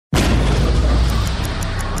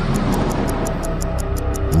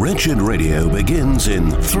Wretched Radio begins in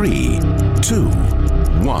 3, 2,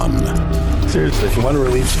 1. Seriously, if you want to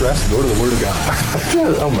relieve stress, go to the Word of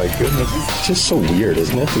God. Oh my goodness. It's just so weird,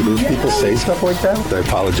 isn't it? To hear people say stuff like that? I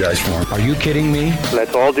apologize for them. Are you kidding me?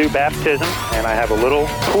 Let's all do baptism, and I have a little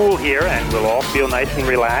pool here, and we'll all feel nice and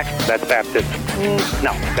relaxed. That's baptism.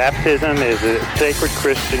 No, baptism is a sacred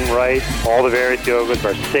Christian rite. All the various yogas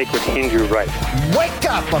are sacred Hindu rites. Wake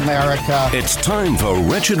up, America! It's time for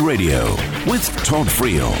Wretched Radio with Todd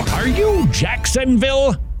Friel. Are you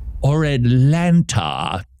Jacksonville or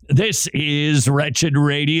Atlanta? This is Wretched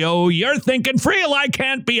Radio. You're thinking, Friel, I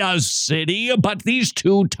can't be a city, but these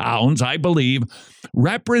two towns, I believe,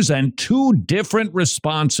 represent two different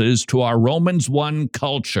responses to our Romans 1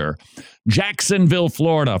 culture. Jacksonville,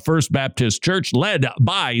 Florida, First Baptist Church, led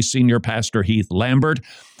by Senior Pastor Heath Lambert.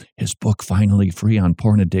 His book, Finally Free on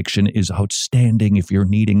Porn Addiction, is outstanding if you're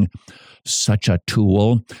needing such a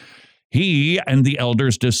tool. He and the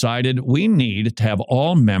elders decided we need to have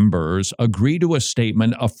all members agree to a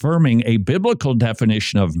statement affirming a biblical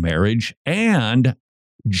definition of marriage and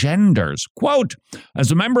genders. Quote,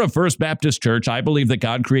 as a member of First Baptist Church, I believe that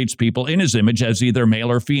God creates people in his image as either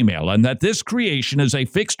male or female, and that this creation is a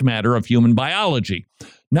fixed matter of human biology,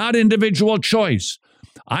 not individual choice.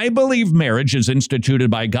 I believe marriage is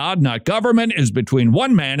instituted by God, not government, is between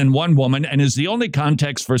one man and one woman, and is the only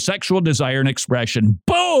context for sexual desire and expression.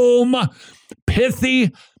 Boom!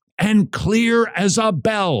 Pithy and clear as a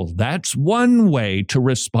bell. That's one way to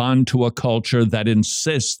respond to a culture that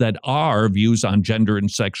insists that our views on gender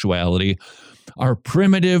and sexuality are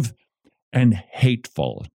primitive and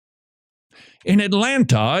hateful. In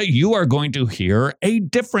Atlanta, you are going to hear a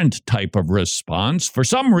different type of response. For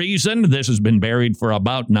some reason, this has been buried for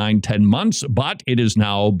about 9-10 months, but it has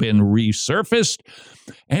now been resurfaced.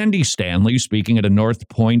 Andy Stanley, speaking at a North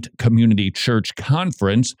Point Community Church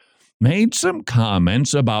conference, made some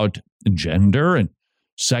comments about gender and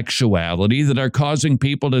sexuality that are causing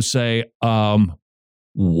people to say,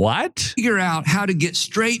 what? Figure out how to get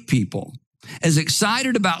straight people as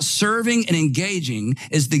excited about serving and engaging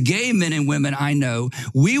as the gay men and women I know,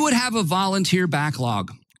 we would have a volunteer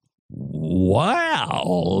backlog.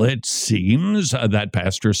 Well, it seems that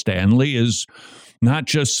Pastor Stanley is not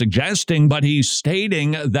just suggesting, but he's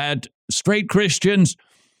stating that straight Christians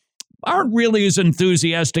aren't really as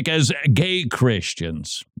enthusiastic as gay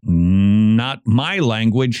Christians. Not my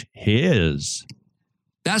language, his.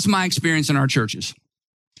 That's my experience in our churches.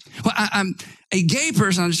 Well, I'm a gay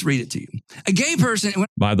person. I'll just read it to you. A gay person.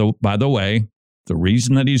 By the way, the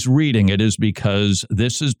reason that he's reading it is because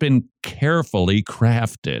this has been carefully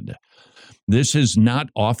crafted. This is not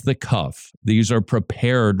off the cuff. These are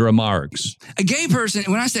prepared remarks. A gay person,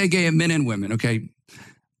 when I say gay, men and women, okay?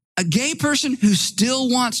 A gay person who still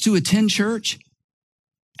wants to attend church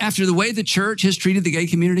after the way the church has treated the gay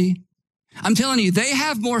community, I'm telling you, they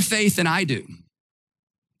have more faith than I do.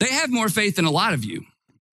 They have more faith than a lot of you.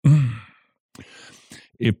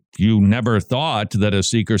 If you never thought that a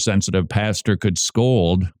seeker-sensitive pastor could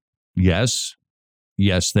scold, yes,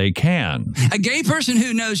 they can. A gay person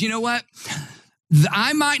who knows, you know what?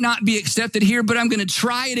 I might not be accepted here, but I'm going to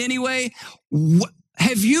try it anyway.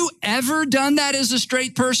 Have you ever done that as a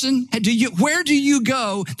straight person? Where do you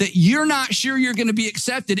go that you're not sure you're going to be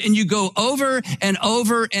accepted and you go over and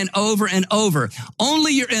over and over and over?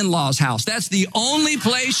 Only your in-laws' house. That's the only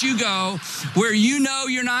place you go where you know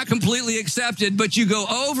you're not completely accepted, but you go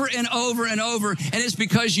over and over and over, and it's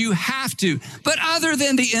because you have to. But other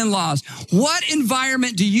than the in-laws, what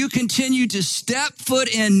environment do you continue to step foot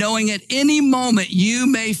in knowing at any moment you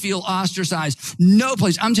may feel ostracized? No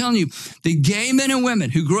place. I'm telling you, the gay men and women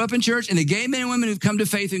who grew up in church and the gay men and women who've come to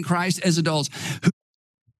faith in Christ as adults.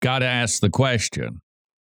 Got to ask the question,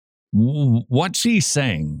 what's he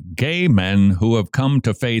saying? Gay men who have come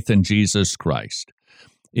to faith in Jesus Christ.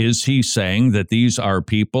 Is he saying that these are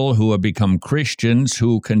people who have become Christians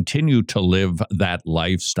who continue to live that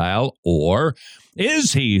lifestyle? Or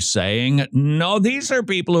is he saying, no, these are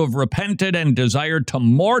people who have repented and desired to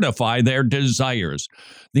mortify their desires?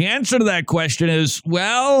 The answer to that question is,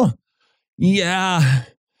 well, yeah,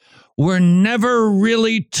 we're never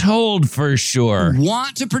really told for sure.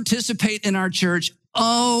 Want to participate in our church?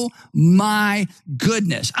 Oh my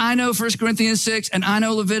goodness. I know 1 Corinthians 6 and I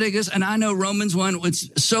know Leviticus and I know Romans 1. It's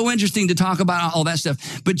so interesting to talk about all that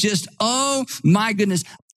stuff, but just, oh my goodness.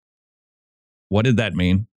 What did that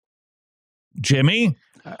mean? Jimmy?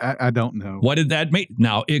 I don't know. What did that mean?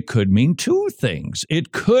 Now, it could mean two things.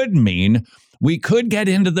 It could mean We could get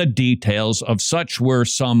into the details of such were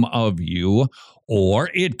some of you, or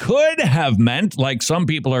it could have meant, like some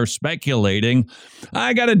people are speculating,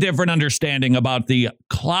 I got a different understanding about the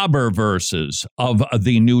clobber verses of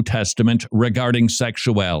the New Testament regarding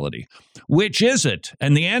sexuality. Which is it?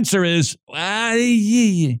 And the answer is, were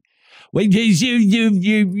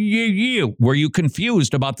you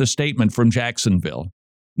confused about the statement from Jacksonville?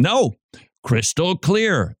 No, crystal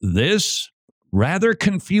clear. This rather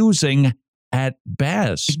confusing at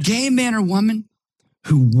best. A gay man or woman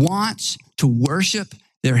who wants to worship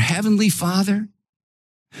their heavenly Father,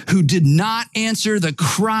 who did not answer the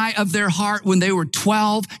cry of their heart when they were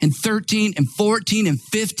 12 and 13 and 14 and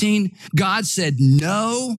 15, God said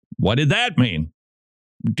no. What did that mean?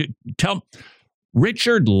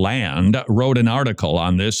 Richard Land wrote an article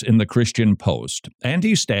on this in the Christian Post.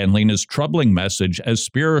 Andy Stanley in his troubling message as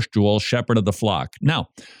spiritual shepherd of the flock. Now,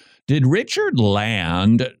 did Richard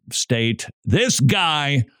Land state this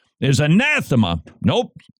guy is anathema?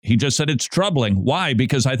 Nope. He just said it's troubling. Why?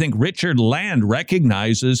 Because I think Richard Land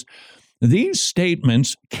recognizes these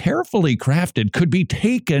statements, carefully crafted, could be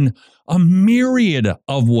taken a myriad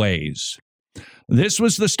of ways. This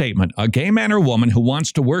was the statement: a gay man or woman who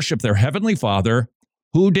wants to worship their heavenly Father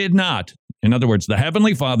who did not. In other words, the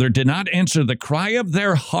heavenly Father did not answer the cry of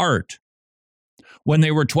their heart when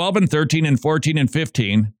they were 12 and 13 and 14 and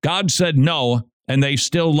 15. God said no, and they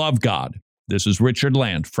still love God. This is Richard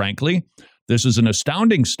Land. Frankly, this is an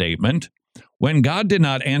astounding statement. When God did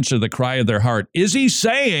not answer the cry of their heart, is he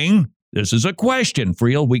saying, this is a question,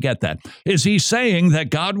 Friel, we get that. Is he saying that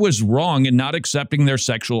God was wrong in not accepting their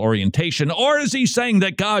sexual orientation? Or is he saying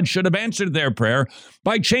that God should have answered their prayer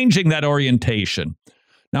by changing that orientation?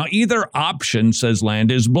 Now, either option, says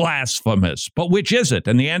Land, is blasphemous. But which is it?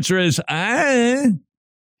 And the answer is,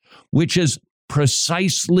 which is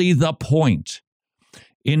precisely the point.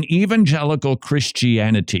 In evangelical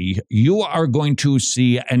Christianity, you are going to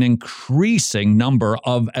see an increasing number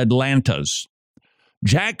of Atlantas.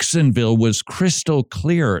 Jacksonville was crystal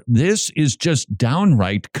clear. This is just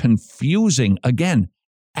downright confusing, again,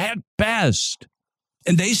 at best.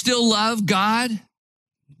 And they still love God.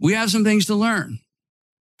 We have some things to learn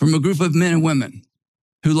from a group of men and women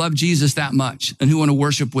who love Jesus that much and who want to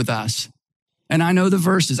worship with us. And I know the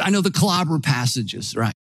verses. I know the clobber passages,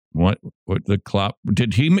 right? What the clobber?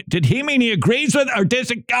 Did he mean he agrees with, or does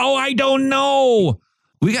it? Oh, I don't know.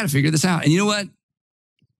 We got to figure this out. And you know what?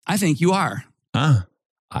 I think you are.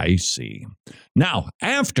 I see. Now,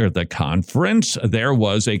 after the conference, there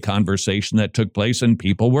was a conversation that took place and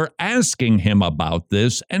people were asking him about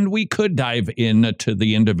this, and we could dive into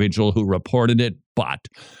the individual who reported it, but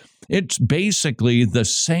it's basically the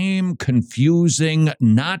same confusing,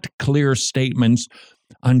 not clear statements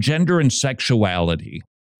on gender and sexuality.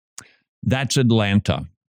 That's Atlanta.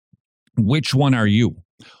 Which one are you?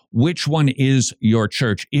 Which one is your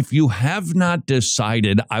church? If you have not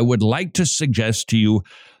decided, I would like to suggest to you,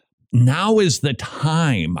 now is the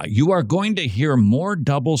time. You are going to hear more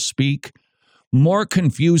doublespeak, more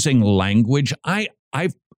confusing language.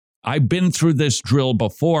 I've been through this drill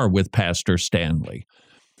before with Pastor Stanley.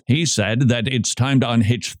 He said that it's time to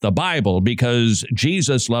unhitch the Bible because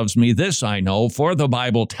Jesus loves me, this I know, for the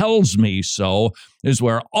Bible tells me so, is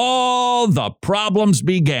where all the problems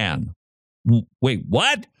began. Wait,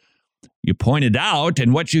 what? You pointed out,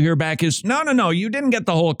 and what you hear back is, no, you didn't get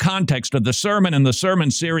the whole context of the sermon and the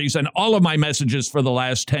sermon series and all of my messages for the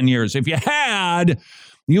last 10 years. If you had,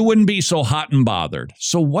 you wouldn't be so hot and bothered.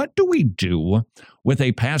 So what do we do with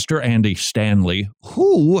a Pastor Andy Stanley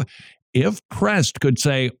who, if pressed, could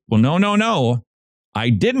say, well, no,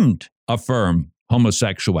 I didn't affirm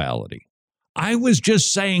homosexuality. I was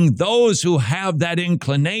just saying those who have that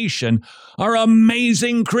inclination are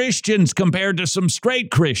amazing Christians compared to some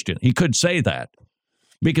straight Christian. He could say that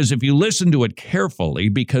because if you listen to it carefully,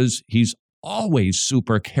 because he's always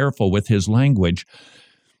super careful with his language,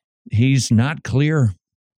 he's not clear.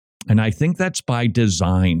 And I think that's by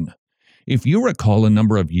design. If you recall, a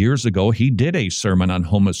number of years ago, he did a sermon on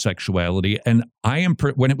homosexuality, and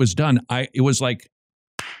when it was done, it was like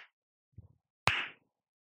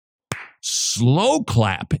slow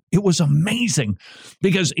clap. It was amazing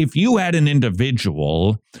because if you had an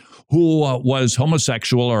individual who was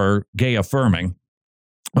homosexual or gay affirming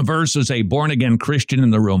versus a born again Christian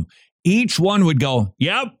in the room, each one would go,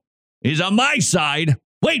 yep, he's on my side.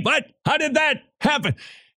 Wait, what? How did that happen?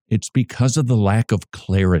 It's because of the lack of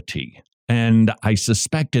clarity. And I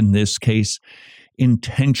suspect in this case,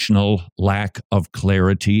 intentional lack of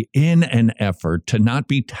clarity in an effort to not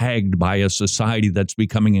be tagged by a society that's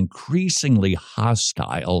becoming increasingly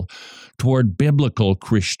hostile toward biblical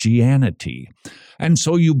Christianity. And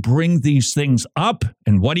so you bring these things up,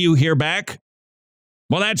 and what do you hear back?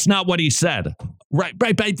 Well, that's not what he said. Right.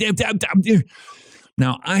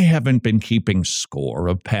 Now, I haven't been keeping score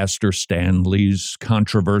of Pastor Stanley's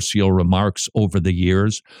controversial remarks over the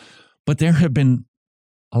years, but there have been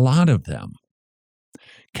a lot of them.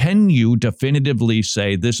 Can you definitively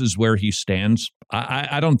say this is where he stands?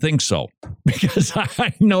 I don't think so, because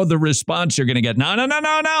I know the response you're going to get.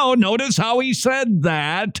 No. Notice how he said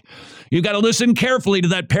that. You got to listen carefully to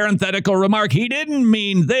that parenthetical remark. He didn't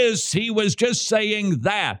mean this. He was just saying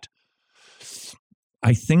that.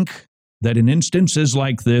 I think that in instances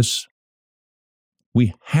like this,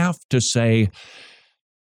 we have to say,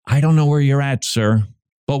 I don't know where you're at, sir,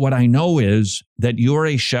 but what I know is that you're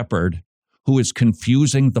a shepherd who is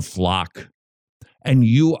confusing the flock, and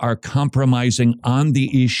you are compromising on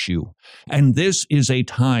the issue. And this is a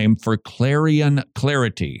time for clarion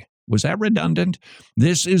clarity. Was that redundant?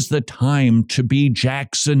 This is the time to be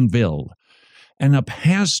Jacksonville. And a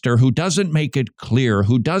pastor who doesn't make it clear,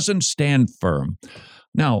 who doesn't stand firm.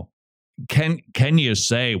 Now, can you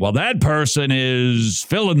say, well, that person is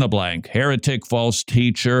fill in the blank, heretic, false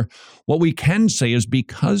teacher? What we can say is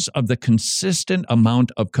because of the consistent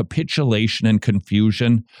amount of capitulation and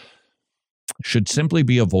confusion should simply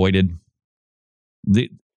be avoided.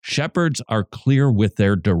 The shepherds are clear with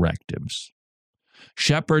their directives.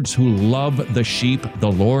 Shepherds who love the sheep,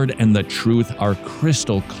 the Lord, and the truth are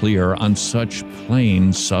crystal clear on such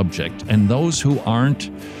plain subject, and those who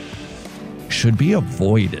aren't should be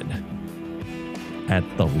avoided at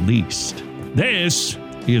the least. This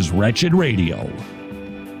is Wretched Radio.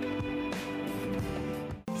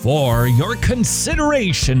 For your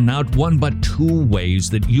consideration, not one but two ways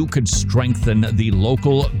that you could strengthen the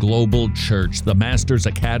local global church, the Masters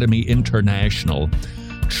Academy International,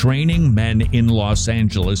 training men in Los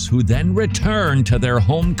Angeles who then return to their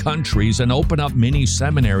home countries and open up mini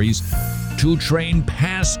seminaries to train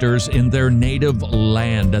pastors in their native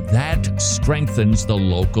land. That strengthens the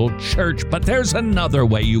local church. But there's another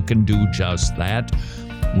way you can do just that.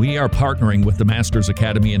 We are partnering with the Masters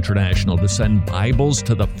Academy International to send Bibles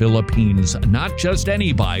to the Philippines. Not just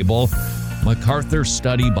any Bible, MacArthur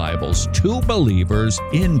Study Bibles to believers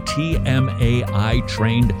in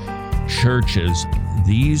TMAI-trained churches.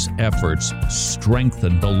 These efforts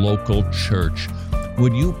strengthen the local church.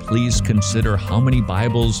 Would you please consider how many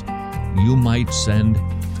Bibles you might send,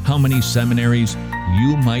 how many seminaries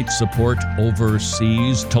you might support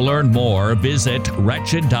overseas? To learn more, visit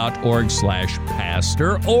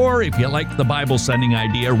wretched.org/pastor, or if you like the Bible sending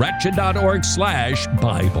idea,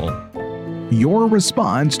 wretched.org/Bible. Your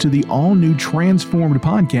response to the all-new Transformed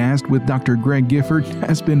podcast with Dr. Greg Gifford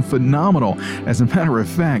has been phenomenal. As a matter of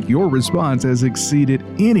fact, your response has exceeded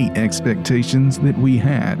any expectations that we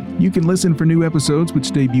had. You can listen for new episodes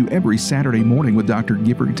which debut every Saturday morning with Dr.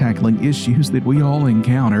 Gifford tackling issues that we all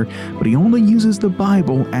encounter, but he only uses the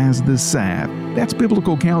Bible as the salve. That's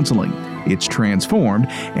biblical counseling. It's transformed,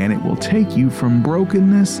 and it will take you from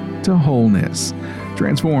brokenness to wholeness.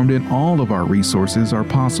 Transformed and all of our resources are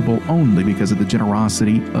possible only because of the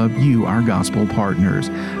generosity of you, our gospel partners.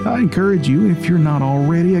 I encourage you, if you're not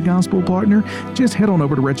already a gospel partner, just head on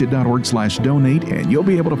over to wretched.org/donate and you'll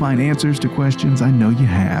be able to find answers to questions I know you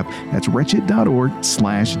have. That's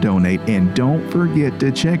wretched.org/donate. And don't forget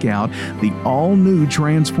to check out the all-new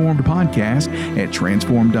Transformed podcast at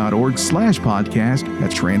transformed.org/podcast.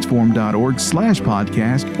 That's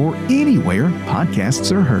transformed.org/podcast or anywhere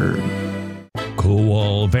podcasts are heard.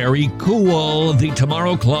 Cool, very cool. The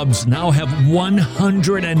Tomorrow Clubs now have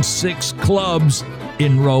 106 clubs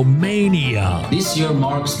in Romania. This year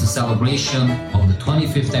marks the celebration of the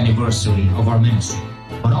 25th anniversary of our ministry.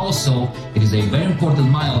 But also, it is a very important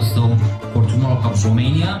milestone for Tomorrow Clubs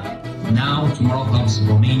Romania. Now, Tomorrow Clubs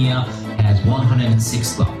Romania has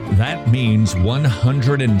 106 clubs. That means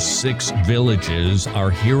 106 villages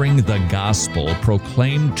are hearing the gospel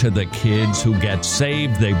proclaimed to the kids who get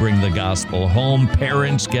saved. They bring the gospel home,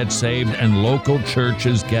 parents get saved, and local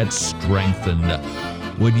churches get strengthened.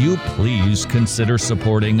 Would you please consider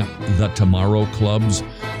supporting the Tomorrow Clubs?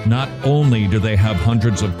 Not only do they have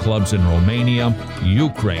hundreds of clubs in Romania,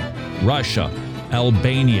 Ukraine, Russia,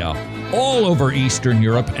 Albania, all over Eastern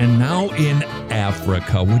Europe, and now in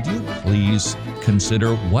Africa. Would you please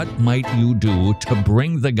consider what might you do to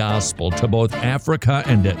bring the gospel to both Africa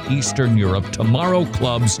and to Eastern Europe?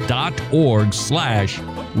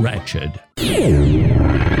 tomorrowclubs.org/wretched.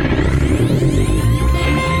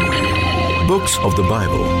 Books of the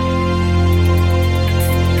Bible.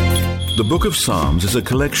 The Book of Psalms is a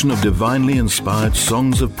collection of divinely inspired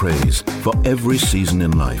songs of praise for every season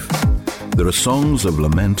in life. There are songs of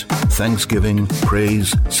lament, thanksgiving,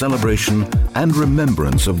 praise, celebration, and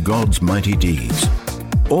remembrance of God's mighty deeds,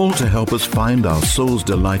 all to help us find our soul's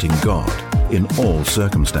delight in God in all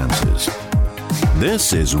circumstances.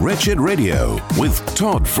 This is Wretched Radio with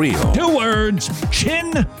Todd Friel. 2 words,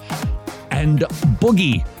 chin and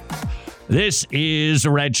boogie. This is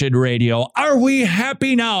Wretched Radio. Are we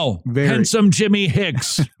happy now? Very. Handsome Jimmy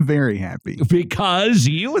Hicks. Very happy. Because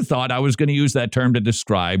you thought I was going to use that term to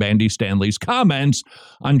describe Andy Stanley's comments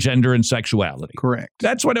on gender and sexuality. Correct.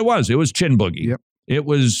 That's what it was. It was chin boogie. Yep. It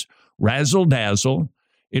was razzle-dazzle.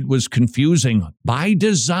 It was confusing by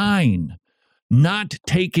design, not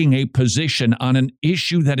taking a position on an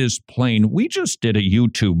issue that is plain. We just did a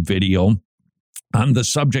YouTube video on the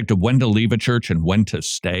subject of when to leave a church and when to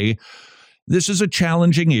stay. This is a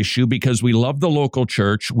challenging issue because we love the local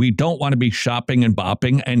church. We don't want to be shopping and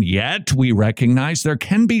bopping, and yet we recognize there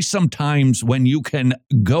can be some times when you can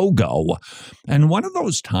go. And one of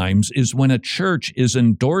those times is when a church is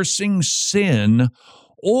endorsing sin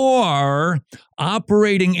or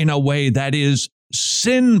operating in a way that is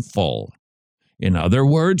sinful. In other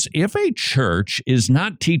words, if a church is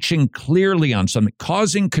not teaching clearly on something,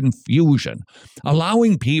 causing confusion,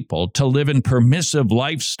 allowing people to live in permissive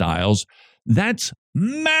lifestyles, that's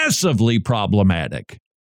massively problematic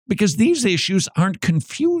because these issues aren't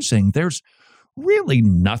confusing. There's really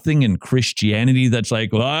nothing in Christianity that's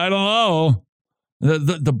like, well, I don't know.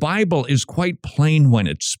 The Bible is quite plain when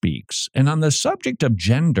it speaks. And on the subject of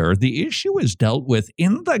gender, the issue is dealt with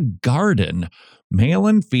in the garden. Male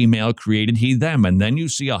and female created he, them. And then you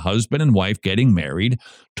see a husband and wife getting married,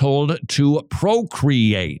 told to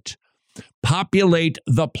procreate, populate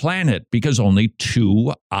the planet, because only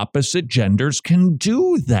 2 opposite genders can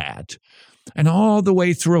do that. And all the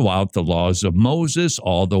way throughout the laws of Moses,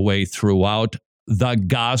 all the way throughout the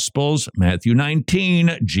Gospels, Matthew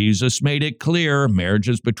 19, Jesus made it clear, marriage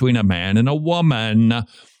is between a man and a woman.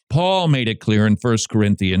 Paul made it clear in 1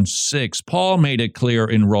 Corinthians 6. Paul made it clear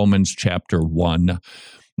in Romans chapter 1.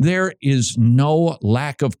 There is no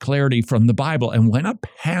lack of clarity from the Bible. And when a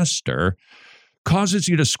pastor causes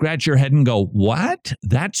you to scratch your head and go, what?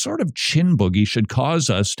 That sort of chin boogie should cause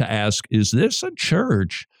us to ask, is this a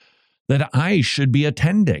church that I should be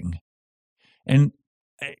attending? And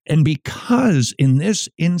because in this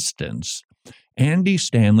instance, Andy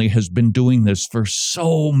Stanley has been doing this for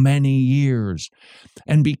so many years.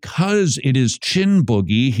 And because it is chin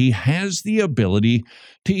boogie, he has the ability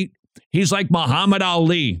to, he's like Muhammad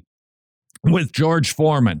Ali with George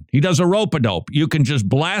Foreman. He does a rope-a-dope. You can just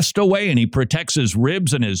blast away and he protects his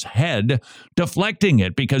ribs and his head, deflecting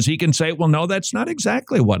it because he can say, well, no, that's not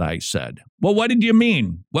exactly what I said. Well, what did you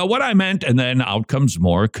mean? Well, what I meant, and then out comes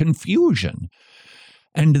more confusion.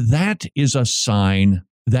 And that is a sign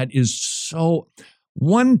that is so,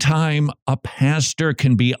 one time a pastor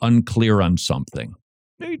can be unclear on something.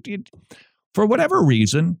 For whatever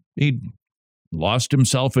reason, he lost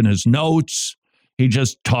himself in his notes. He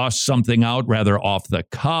just tossed something out rather off the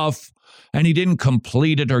cuff, and he didn't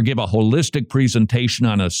complete it or give a holistic presentation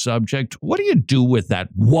on a subject. What do you do with that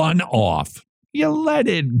one-off? You let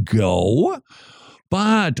it go.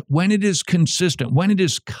 But when it is consistent, when it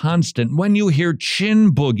is constant, when you hear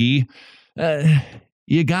chin boogie,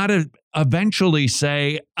 you got to eventually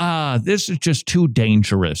say, this is just too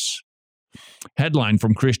dangerous. Headline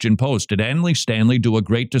from Christian Post, did Andy Stanley do a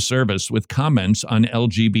great disservice with comments on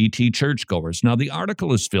LGBT churchgoers? Now, the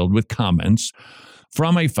article is filled with comments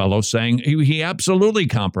from a fellow saying he absolutely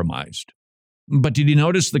compromised. But did you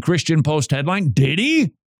notice the Christian Post headline? Did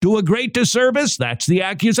he do a great disservice? That's the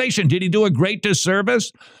accusation. Did he do a great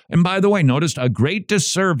disservice? And by the way, notice a great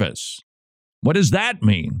disservice. What does that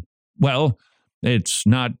mean? Well, it's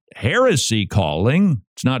not heresy calling.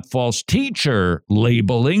 It's not false teacher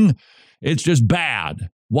labeling. It's just bad.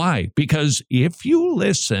 Why? Because if you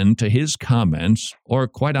listen to his comments, or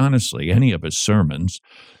quite honestly, any of his sermons,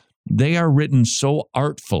 they are written so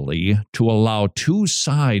artfully to allow 2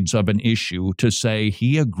 sides of an issue to say,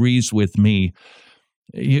 he agrees with me.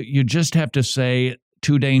 You just have to say,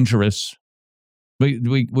 too dangerous.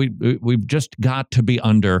 We've just got to be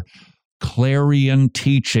under clarion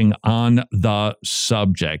teaching on the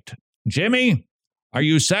subject. Jimmy, are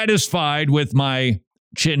you satisfied with my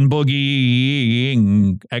chin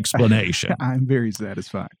boogieing explanation? I'm very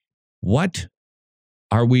satisfied. What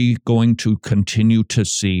are we going to continue to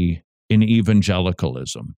see in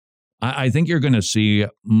evangelicalism? I think you're going to see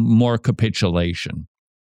more capitulation.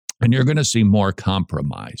 And you're going to see more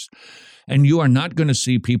compromise. And you are not going to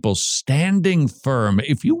see people standing firm.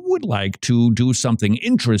 If you would like to do something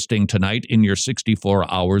interesting tonight in your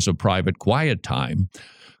 64 hours of private quiet time,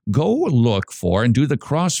 go look for and do the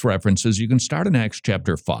cross references. You can start in Acts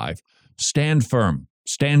chapter 5. Stand firm,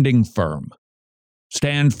 standing firm,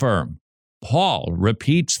 stand firm. Paul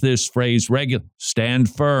repeats this phrase regularly.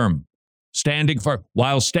 Stand firm, standing firm,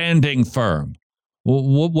 while standing firm.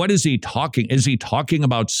 What is he talking? Is he talking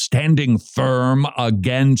about standing firm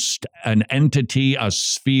against an entity, a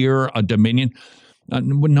sphere, a dominion?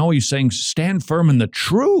 No, he's saying stand firm in the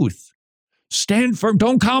truth. Stand firm.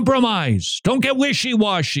 Don't compromise. Don't get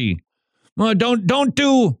wishy-washy. Don't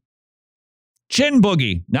do chin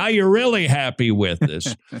boogie. Now you're really happy with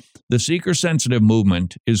this. The seeker-sensitive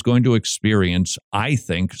movement is going to experience, I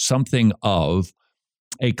think, something of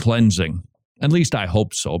a cleansing. At least I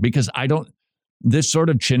hope so, because this sort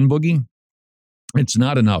of chin boogie, it's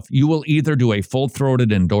not enough. You will either do a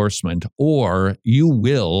full-throated endorsement or you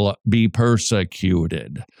will be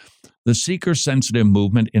persecuted. The seeker-sensitive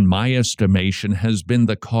movement, in my estimation, has been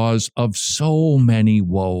the cause of so many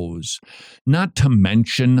woes, not to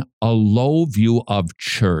mention a low view of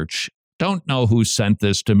church. Don't know who sent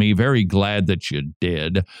this to me. Very glad that you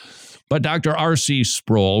did. But Dr. R.C.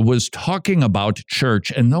 Sproul was talking about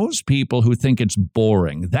church and those people who think it's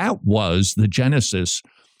boring. That was the genesis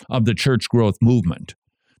of the church growth movement.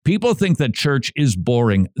 People think that church is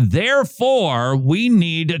boring. Therefore, we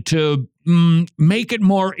need to make it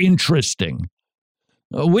more interesting.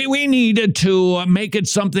 We needed to make it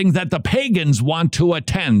something that the pagans want to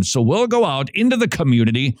attend. So we'll go out into the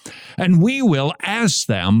community and we will ask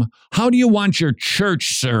them, how do you want your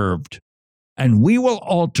church served? And we will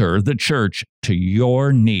alter the church to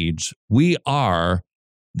your needs. We are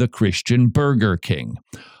the Christian Burger King.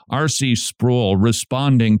 R.C. Sproul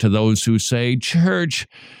responding to those who say, church,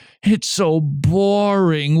 it's so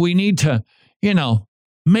boring. We need to,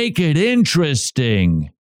 make it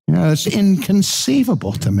interesting. It's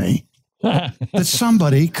inconceivable to me that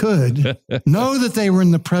somebody could know that they were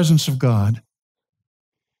in the presence of God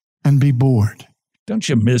and be bored. Don't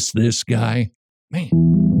you miss this guy? Man.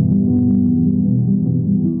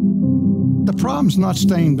 The problem's not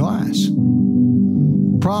stained glass.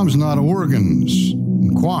 The problem's not organs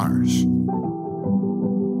and choirs.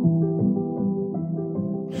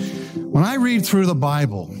 When I read through the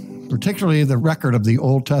Bible, particularly the record of the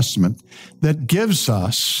Old Testament, that gives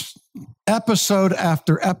us episode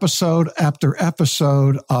after episode after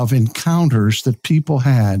episode of encounters that people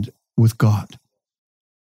had with God.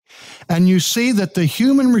 And you see that the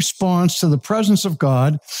human response to the presence of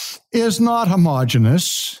God is not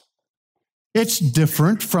homogeneous. It's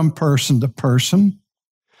different from person to person.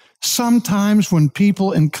 Sometimes when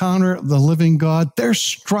people encounter the living God, they're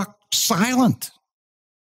struck silent.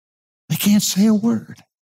 They can't say a word.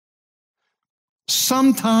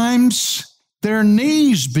 Sometimes their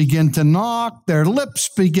knees begin to knock, their lips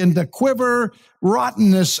begin to quiver,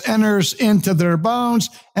 rottenness enters into their bones,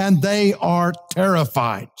 and they are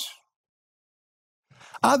terrified.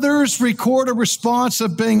 Others record a response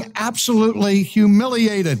of being absolutely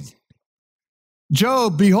humiliated.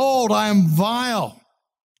 Job, behold, I am vile.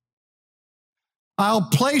 I'll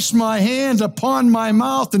place my hand upon my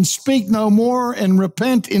mouth and speak no more and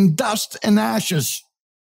repent in dust and ashes.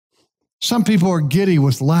 Some people are giddy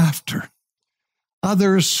with laughter.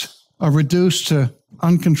 Others are reduced to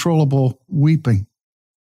uncontrollable weeping.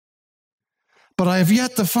 But I have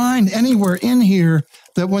yet to find anywhere in here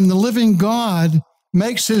that when the living God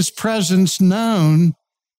makes his presence known,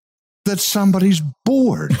 that somebody's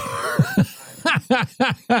bored.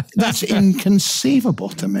 That's inconceivable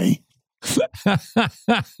to me. I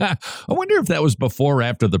wonder if that was before or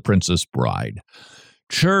after The Princess Bride.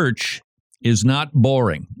 Church is not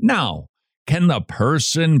boring. Now, can the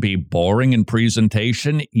person be boring in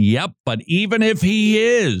presentation? Yep, but even if he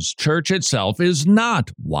is, church itself is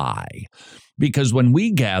not. Why? Because when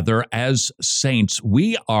we gather as saints,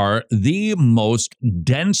 we are the most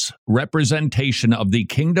dense representation of the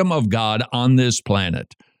kingdom of God on this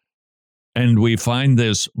planet. And we find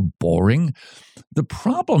this boring. The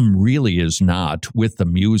problem really is not with the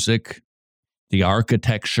music, the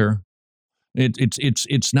architecture.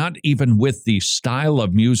 It's not even with the style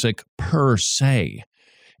of music per se.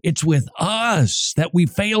 It's with us that we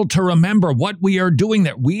fail to remember what we are doing,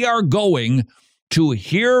 that we are going to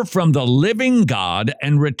hear from the living God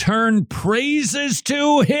and return praises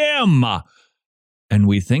to him. And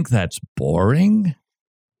we think that's boring?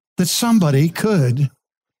 That somebody could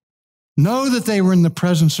know that they were in the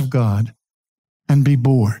presence of God and be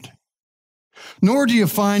bored. Nor do you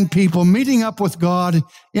find people meeting up with God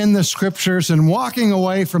in the scriptures and walking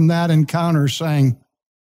away from that encounter saying,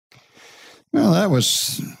 well, that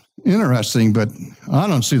was interesting, but I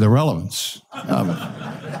don't see the relevance of it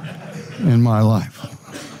in my life.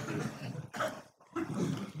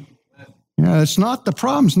 It's not, the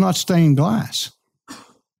problem's not stained glass.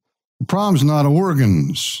 The problem's not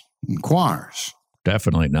organs and choirs.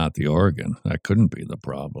 Definitely not the organ. That couldn't be the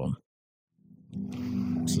problem.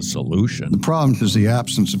 It's the solution. The problem is the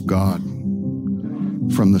absence of God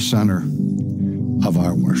from the center of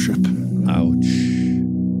our worship. Ouch.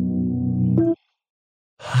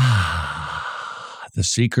 The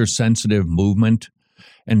seeker-sensitive movement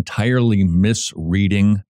entirely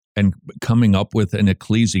misreading and coming up with an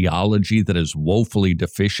ecclesiology that is woefully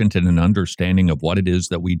deficient in an understanding of what it is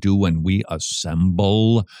that we do when we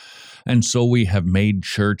assemble. And so we have made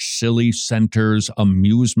church silly centers,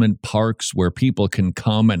 amusement parks where people can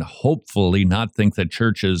come and hopefully not think that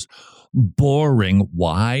church is boring.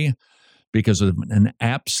 Why? Because of an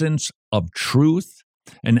absence of truth,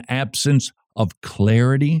 an absence of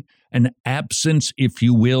clarity, an absence, if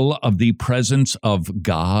you will, of the presence of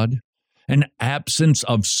God, an absence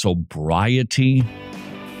of sobriety.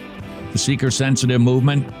 The seeker-sensitive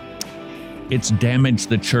movement, it's damaged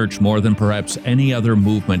the church more than perhaps any other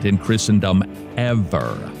movement in Christendom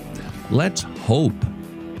ever. Let's hope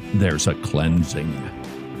there's a cleansing.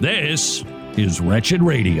 This is Wretched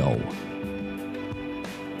Radio.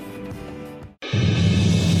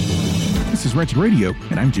 This is Wretched Radio,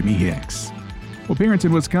 and I'm Jimmy Hicks. Well, parents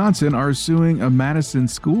in Wisconsin are suing a Madison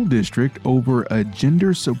school district over a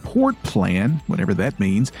gender support plan, whatever that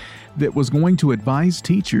means, that was going to advise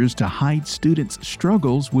teachers to hide students'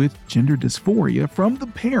 struggles with gender dysphoria from the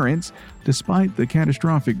parents, despite the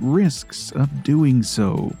catastrophic risks of doing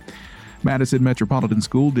so. Madison Metropolitan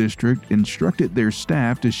School District instructed their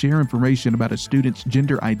staff to share information about a student's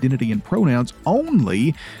gender identity and pronouns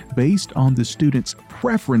only based on the student's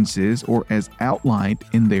preferences or as outlined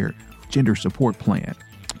in their gender support plan.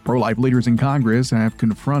 Pro-life leaders in Congress have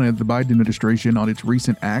confronted the Biden administration on its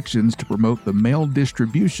recent actions to promote the mail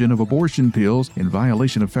distribution of abortion pills in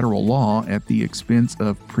violation of federal law at the expense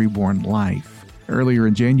of preborn life. Earlier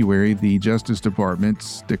in January, the Justice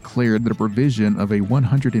Department declared that a provision of a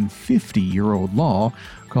 150-year-old law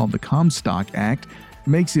called the Comstock Act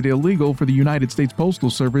makes it illegal for the United States Postal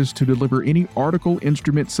Service to deliver any article,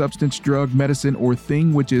 instrument, substance, drug, medicine, or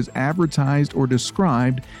thing which is advertised or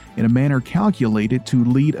described in a manner calculated to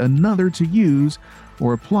lead another to use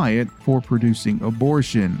or apply it for producing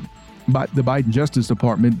abortion. But the Biden Justice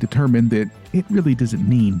Department determined that it really doesn't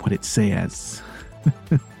mean what it says.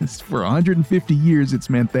 For 150 years it's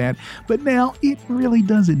meant that, but now it really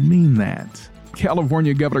doesn't mean that.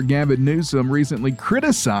 California Governor Gavin Newsom recently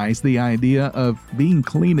criticized the idea of being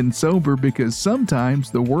clean and sober because sometimes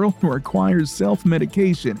the world requires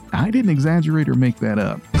self-medication. I didn't exaggerate or make that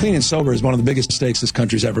up. Clean and sober is one of the biggest mistakes this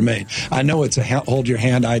country's ever made. I know it's a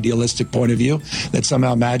hold-your-hand idealistic point of view that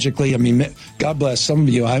somehow magically, God bless some of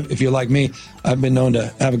you, if you're like me, I've been known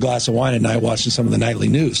to have a glass of wine at night watching some of the nightly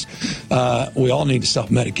news. We all need to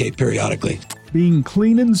self-medicate periodically. Being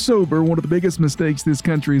clean and sober, one of the biggest mistakes this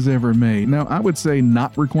country's ever made. Now, I would say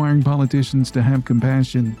not requiring politicians to have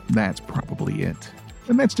compassion, that's probably it.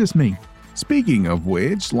 And that's just me. Speaking of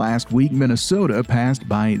which, last week Minnesota passed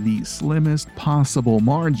by the slimmest possible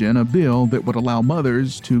margin a bill that would allow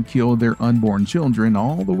mothers to kill their unborn children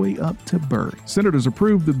all the way up to birth. Senators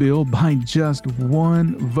approved the bill by just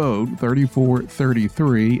one vote,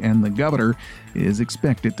 34-33, and the governor is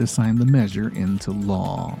expected to sign the measure into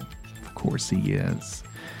law. Of course he is.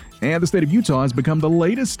 And the state of Utah has become the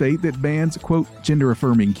latest state that bans, quote,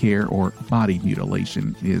 gender-affirming care or body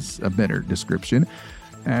mutilation is a better description,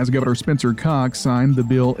 as Governor Spencer Cox signed the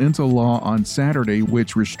bill into law on Saturday,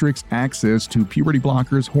 which restricts access to puberty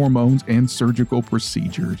blockers, hormones, and surgical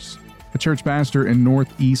procedures. A church pastor in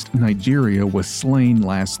northeast Nigeria was slain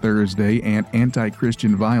last Thursday, and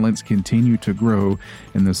anti-Christian violence continued to grow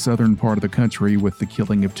in the southern part of the country with the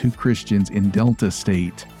killing of 2 Christians in Delta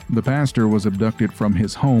State. The pastor was abducted from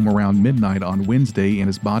his home around midnight on Wednesday, and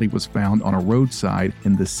his body was found on a roadside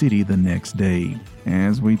in the city the next day.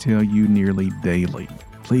 As we tell you nearly daily,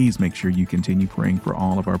 please make sure you continue praying for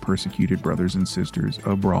all of our persecuted brothers and sisters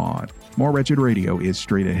abroad. More Wretched Radio is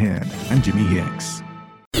straight ahead. I'm Jimmy Hicks.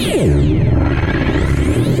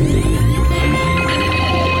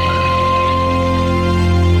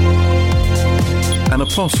 An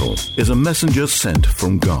apostle is a messenger sent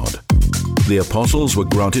from God. The apostles were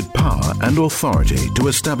granted power and authority to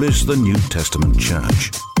establish the New Testament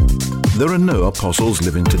church. There are no apostles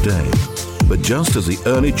living today. But just as the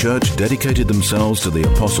early church dedicated themselves to the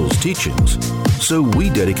apostles' teachings, so we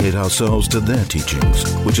dedicate ourselves to their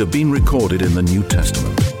teachings, which have been recorded in the New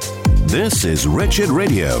Testament. This is Wretched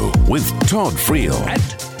Radio with Todd Friel. At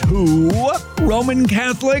 2 Roman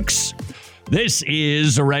Catholics. This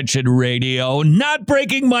is Wretched Radio, not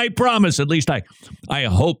breaking my promise. At least I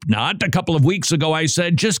hope not. A couple of weeks ago, I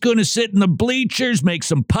said, just going to sit in the bleachers, make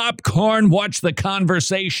some popcorn, watch the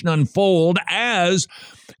conversation unfold as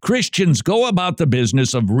Christians go about the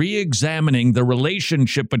business of re-examining the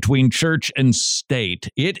relationship between church and state.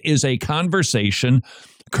 It is a conversation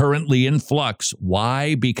currently in flux.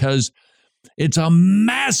 Why? Because it's a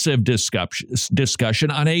massive discussion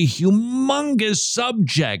on a humongous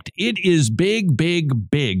subject. It is big, big,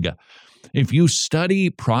 big. If you study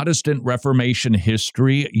Protestant Reformation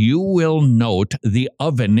history, you will note the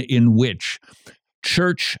oven in which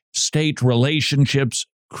church-state relationships,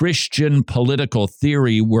 Christian political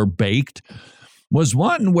theory were baked was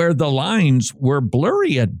one where the lines were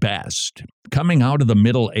blurry at best. Coming out of the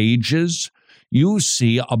Middle Ages, you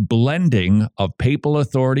see a blending of papal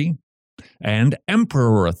authority and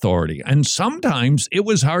emperor authority. And sometimes it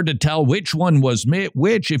was hard to tell which one was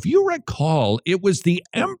which. If you recall, it was the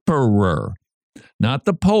emperor, not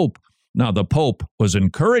the pope. Now, the pope was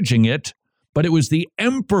encouraging it, but it was the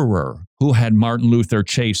emperor who had Martin Luther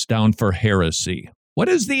chased down for heresy. What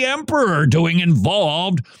is the emperor doing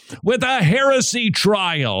involved with a heresy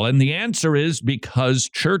trial? And the answer is because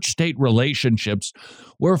church-state relationships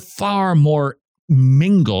were far more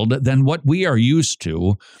mingled than what we are used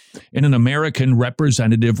to in an American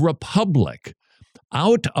representative republic.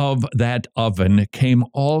 Out of that oven came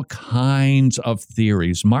all kinds of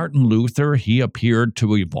theories. Martin Luther, he appeared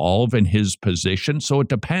to evolve in his position, so it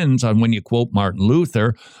depends on when you quote Martin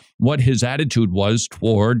Luther what his attitude was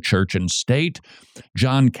toward church and state.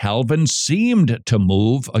 John Calvin seemed to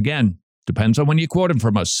move, again, depends on when you quote him,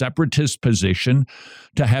 from a separatist position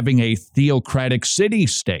to having a theocratic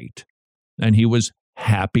city-state. And he was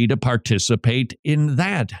happy to participate in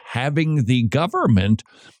that, having the government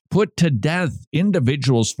put to death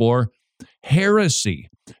individuals for heresy.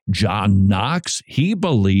 John Knox, he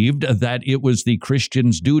believed that it was the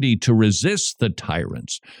Christian's duty to resist the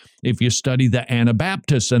tyrants. If you study the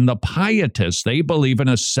Anabaptists and the Pietists, they believe in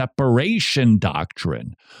a separation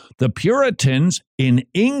doctrine. The Puritans in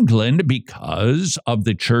England, because of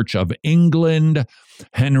the Church of England,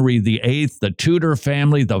 Henry VIII, the Tudor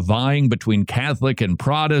family, the vying between Catholic and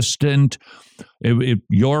Protestant,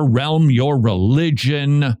 your realm, your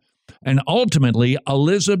religion, and ultimately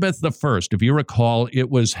Elizabeth I. If you recall, it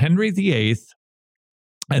was Henry VIII,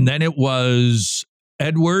 and then it was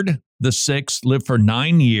Edward VI, lived for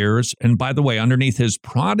 9 years. And by the way, underneath his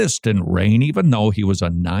Protestant reign, even though he was a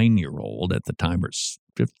 9-year-old at the time, or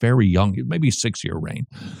very young, maybe 6-year reign,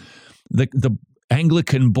 the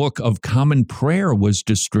Anglican Book of Common Prayer was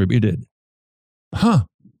distributed.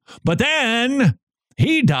 But then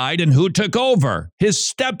he died, and who took over? His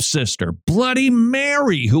stepsister, Bloody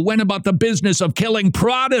Mary, who went about the business of killing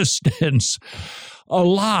Protestants. A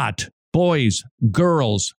lot. Boys,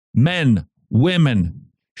 girls, men, women.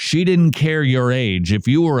 She didn't care your age. If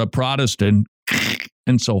you were a Protestant,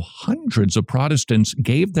 and so hundreds of Protestants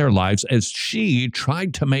gave their lives as she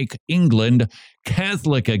tried to make England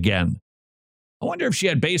Catholic again. I wonder if she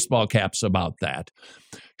had baseball caps about that.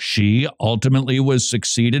 She ultimately was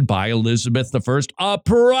succeeded by Elizabeth I, a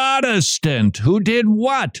Protestant, who did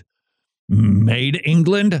what? Made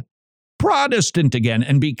England Protestant again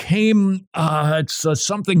and became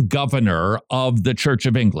something governor of the Church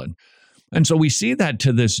of England. And so we see that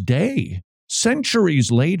to this day,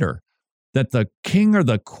 centuries later, that the king or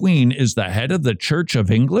the queen is the head of the Church of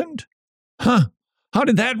England? How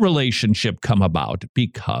did that relationship come about?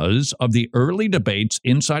 Because of the early debates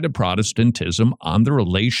inside of Protestantism on the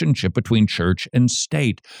relationship between church and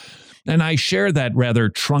state. And I share that rather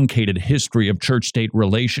truncated history of church-state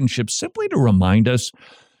relationships simply to remind us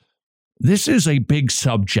this is a big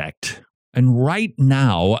subject. And right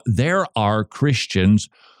now, there are Christians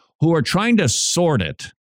who are trying to sort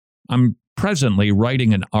it. I'm presently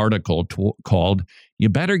writing an article called You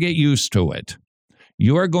Better Get Used to It.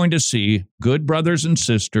 You are going to see good brothers and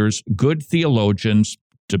sisters, good theologians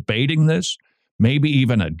debating this, maybe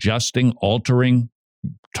even adjusting, altering,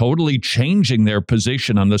 totally changing their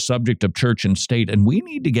position on the subject of church and state. And we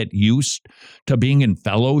need to get used to being in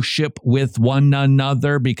fellowship with one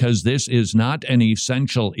another because this is not an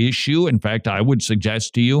essential issue. In fact, I would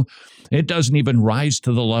suggest to you, it doesn't even rise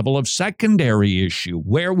to the level of secondary issue,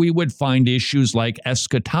 where we would find issues like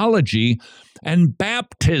eschatology and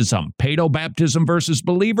baptism, paedo baptism versus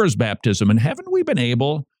believer's baptism. And haven't we been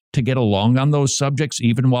able to get along on those subjects,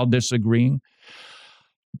 even while disagreeing?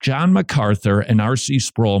 John MacArthur and R.C.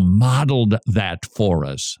 Sproul modeled that for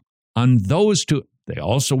us. On those two, they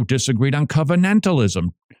also disagreed on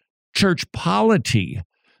covenantalism, church polity.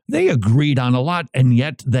 They agreed on a lot, and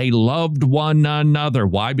yet they loved one another.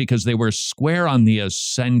 Why? Because they were square on the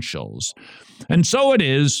essentials. And so it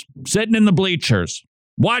is, sitting in the bleachers,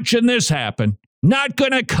 watching this happen, not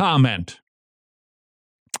going to comment.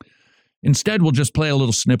 Instead, we'll just play a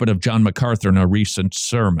little snippet of John MacArthur in a recent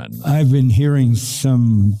sermon. I've been hearing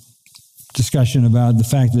some discussion about the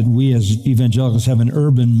fact that we as evangelicals have an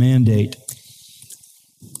urban mandate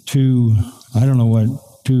to,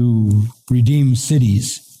 to redeem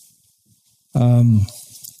cities.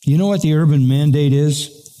 You know what the urban mandate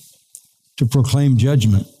is? To proclaim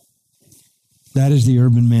judgment. That is the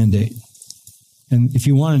urban mandate. And if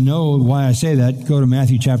you want to know why I say that, go to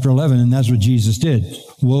Matthew chapter 11, and that's what Jesus did.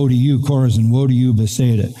 Woe to you, Chorazin, woe to you,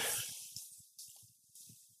 Bethsaida.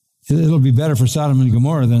 It'll be better for Sodom and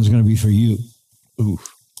Gomorrah than it's going to be for you. Oof.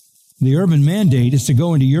 The urban mandate is to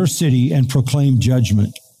go into your city and proclaim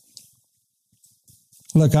judgment.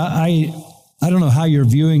 Look, I don't know how you're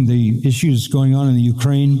viewing the issues going on in the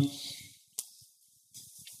Ukraine,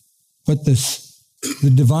 but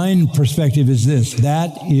the divine perspective is this.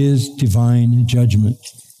 That is divine judgment.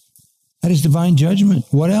 That is divine judgment.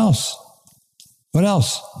 What else? What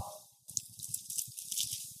else?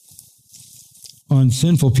 On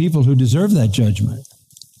sinful people who deserve that judgment.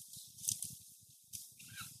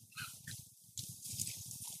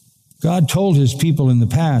 God told his people in the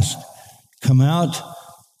past, come out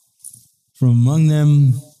from among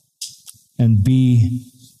them and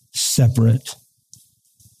be separate.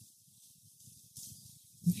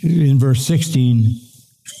 In verse 16,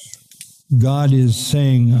 God is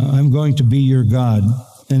saying, I'm going to be your God.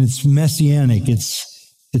 And it's messianic.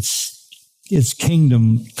 It's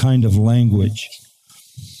kingdom kind of language.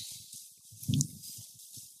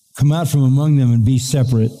 Come out from among them and be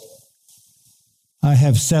separate. I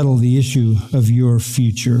have settled the issue of your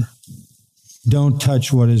future. Don't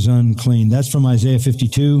touch what is unclean. That's from Isaiah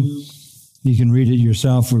 52. You can read it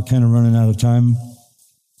yourself. We're kind of running out of time.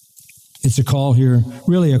 It's a call here,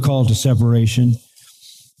 really a call to separation,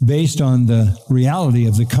 based on the reality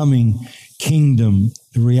of the coming kingdom,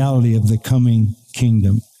 the reality of the coming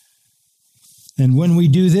kingdom. And when we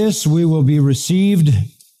do this, we will be received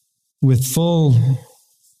with full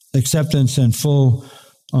acceptance and full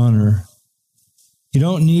honor. You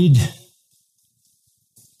don't need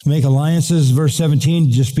to make alliances, verse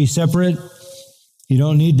 17, just be separate. You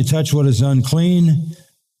don't need to touch what is unclean.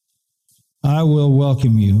 I will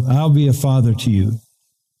welcome you. I'll be a father to you.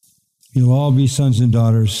 You'll all be sons and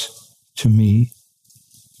daughters to me.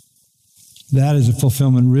 That is a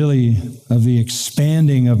fulfillment, really, of the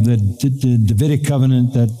expanding of the Davidic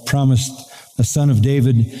covenant that promised a son of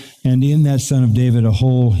David, and in that son of David, a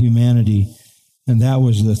whole humanity. And that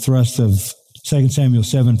was the thrust of 2 Samuel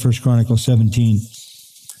 7, 1 Chronicles 17.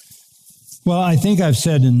 Well, I think I've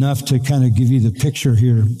said enough to kind of give you the picture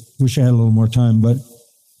here. Wish I had a little more time, but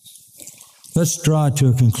let's draw it to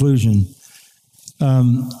a conclusion.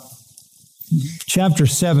 Chapter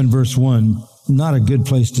 7, verse 1, not a good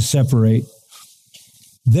place to separate.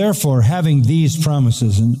 Therefore, having these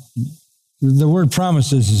promises, and the word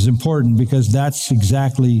promises is important because that's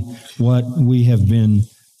exactly what we have been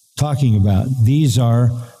talking about. These are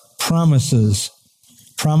promises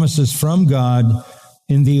from God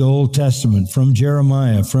in the Old Testament, from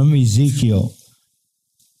Jeremiah, from Ezekiel,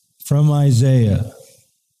 from Isaiah,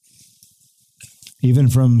 even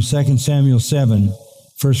from 2 Samuel 7,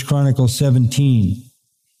 1 Chronicles 17.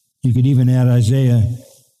 You could even add Isaiah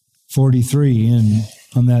 43 in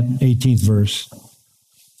on that 18th verse.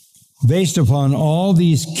 Based upon all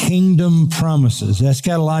these kingdom promises,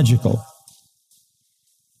 eschatological,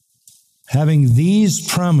 having these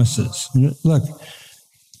promises. Look,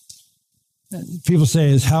 people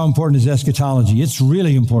say, how important is eschatology? It's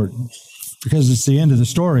really important because it's the end of the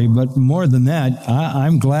story, but more than that,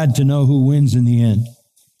 I'm glad to know who wins in the end.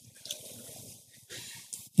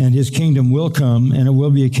 And his kingdom will come, and it will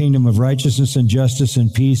be a kingdom of righteousness and justice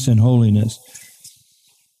and peace and holiness.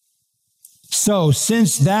 So,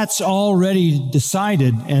 since that's already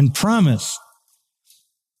decided and promised,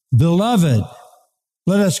 beloved,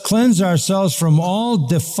 let us cleanse ourselves from all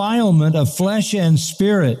defilement of flesh and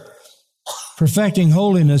spirit, perfecting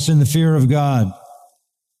holiness in the fear of God.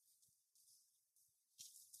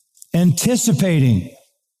 Anticipating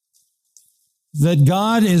that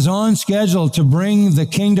God is on schedule to bring the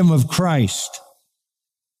kingdom of Christ,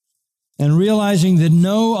 and realizing that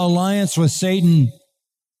no alliance with Satan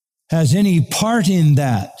has any part in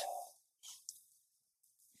that.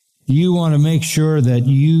 You want to make sure that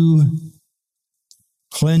you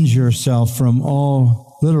cleanse yourself from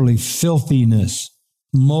all, literally, filthiness,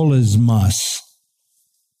 molismos,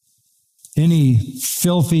 any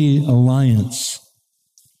filthy alliance,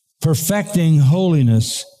 perfecting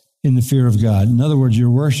holiness in the fear of God. In other words, your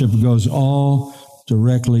worship goes all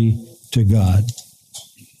directly to God.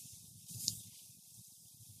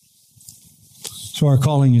 So our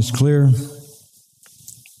calling is clear.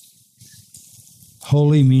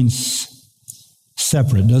 Holy means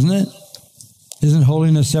separate, doesn't it? Isn't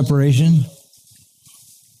holiness separation?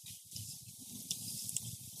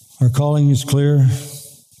 Our calling is clear.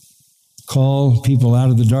 Call people out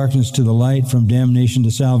of the darkness to the light, from damnation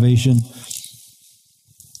to salvation.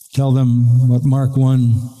 Tell them what Mark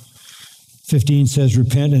 1:15 says,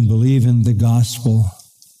 repent and believe in the gospel.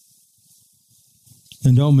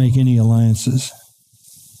 And don't make any alliances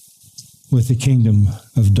with the kingdom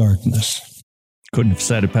of darkness. Couldn't have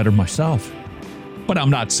said it better myself, but I'm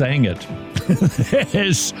not saying it.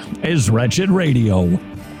 This is Wretched Radio.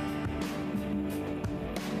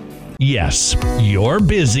 Yes, you're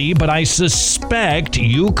busy, but I suspect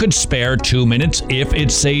you could spare 2 minutes if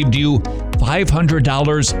it saved you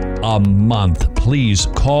 $500 a month. Please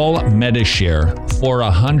call Medishare for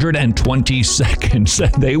 120 seconds.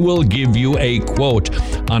 They will give you a quote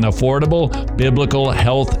on affordable biblical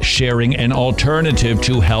health sharing, an alternative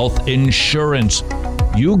to health insurance.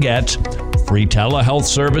 You get free telehealth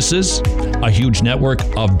services, a huge network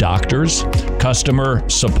of doctors, customer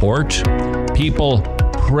support, people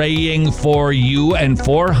praying for you, and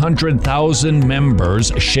 400,000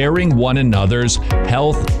 members sharing one another's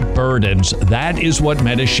health burdens. That is what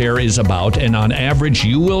Medishare is about, and on average,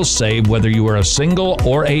 you will save, whether you are a single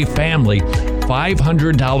or a family,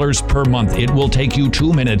 $500 per month. It will take you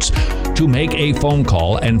 2 minutes to make a phone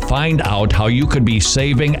call and find out how you could be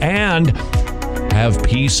saving and have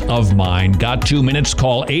peace of mind. Got 2 minutes?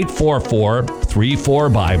 Call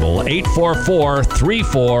 844-34-BIBLE.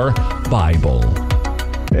 844-34-BIBLE.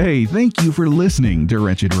 Hey, thank you for listening to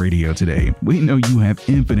Wretched Radio today. We know you have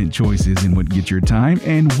infinite choices in what gets your time,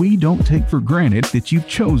 and we don't take for granted that you've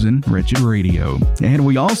chosen Wretched Radio. And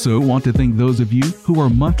we also want to thank those of you who are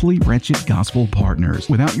monthly Wretched Gospel partners.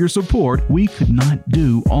 Without your support, we could not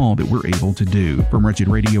do all that we're able to do. From Wretched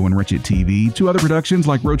Radio and Wretched TV to other productions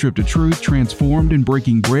like Road Trip to Truth, Transformed, and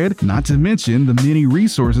Breaking Bread, not to mention the many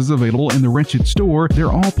resources available in the Wretched store, they're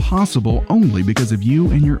all possible only because of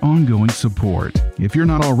you and your ongoing support. If you're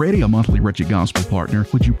not already a monthly Wretched Gospel partner,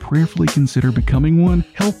 would you prayerfully consider becoming one?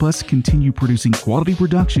 Help us continue producing quality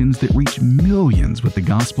productions that reach millions with the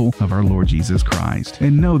gospel of our Lord Jesus Christ.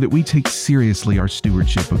 And know that we take seriously our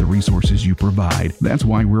stewardship of the resources you provide. That's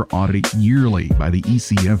why we're audited yearly by the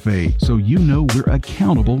ECFA, so you know we're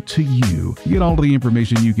accountable to you. Get all the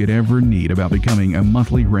information you could ever need about becoming a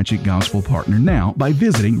monthly Wretched Gospel partner now by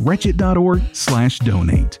visiting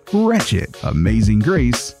wretched.org/donate. Wretched. Amazing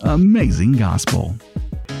grace, amazing gospel.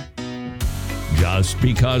 Just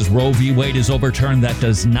because Roe v. Wade is overturned, that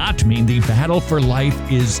does not mean the battle for life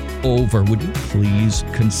is over. Would you please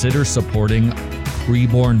consider supporting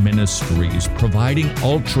Preborn Ministries, providing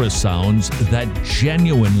ultrasounds that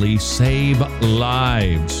genuinely save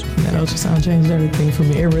lives? That ultrasound changed everything for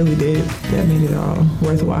me. It really did. That made it all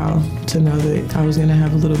worthwhile to know that I was going to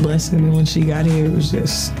have a little blessing. And when she got here, it was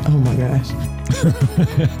just, oh my gosh.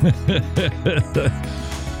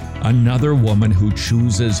 Another woman who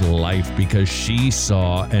chooses life because she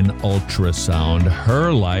saw an ultrasound.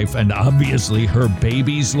 Her life, and obviously her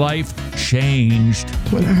baby's life, changed.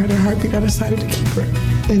 When I heard her heartbeat, I decided to keep her.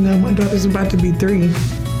 And now my daughter's about to be 3.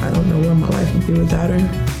 I don't know where my life would be without her.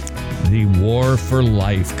 The war for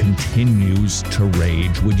life continues to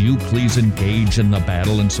rage. Would you please engage in the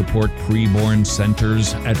battle and support preborn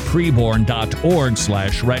centers at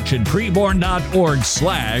preborn.org/wretched,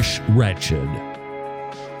 preborn.org/wretched.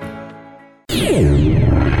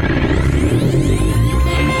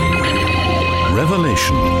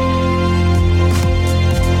 Revelation.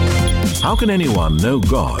 How can anyone know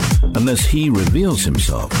God unless He reveals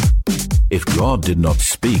Himself? If God did not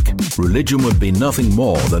speak, religion would be nothing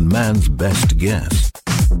more than man's best guess.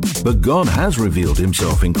 But God has revealed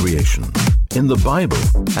Himself in creation, in the Bible,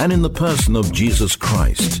 and in the person of Jesus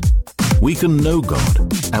Christ. We can know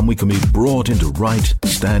God, and we can be brought into right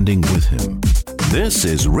standing with Him. This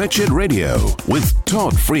is Wretched Radio with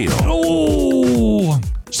Todd Friel. Oh,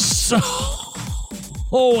 so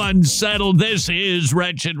unsettled. This is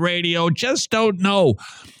Wretched Radio. Just don't know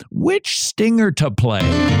which stinger to play.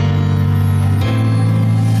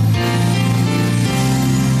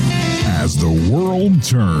 As the world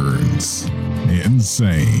turns,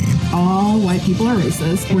 insane. All white people are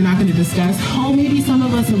racist. We're not going to discuss, maybe some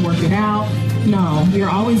of us have worked it out. No, you're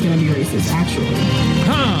always going to be racist, actually.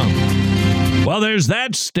 Well, there's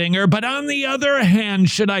that stinger, but on the other hand,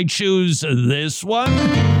 should I choose this one?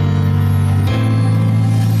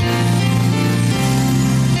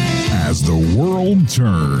 As the world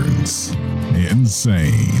turns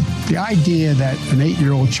insane. The idea that an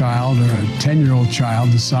 8-year-old child or a 10-year-old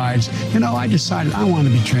child decides, I decided I want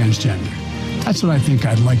to be transgender. That's what I think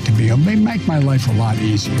I'd like to be. It may make my life a lot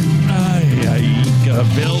easier.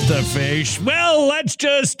 Built a fish. Well, let's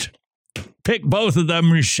just pick both of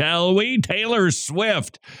them, shall we? Taylor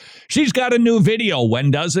Swift. She's got a new video.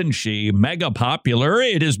 When doesn't she? Mega popular.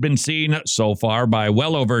 It has been seen so far by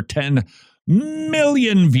well over 10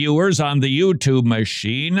 million viewers on the YouTube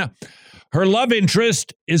machine. Her love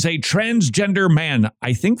interest is a transgender man.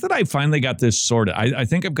 I think that I finally got this sorted. I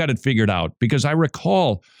think I've got it figured out because I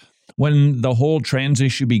recall when the whole trans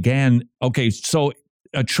issue began. Okay, so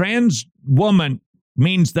a trans woman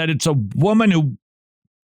means that it's a woman who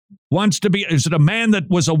wants to be, is it a man that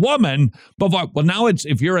was a woman? But well, now it's,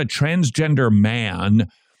 if you're a transgender man,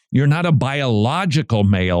 you're not a biological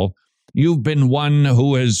male. You've been one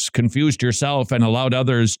who has confused yourself and allowed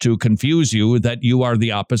others to confuse you that you are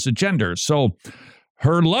the opposite gender. So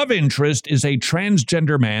her love interest is a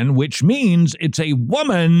transgender man, which means it's a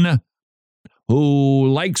woman who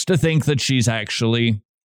likes to think that she's actually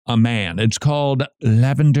a man. It's called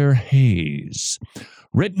Lavender Haze.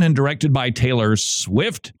 Written and directed by Taylor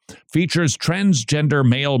Swift, features transgender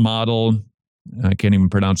male model, I can't even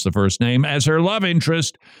pronounce the first name, as her love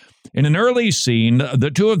interest. In an early scene,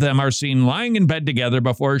 the two of them are seen lying in bed together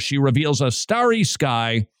before she reveals a starry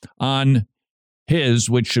sky on his,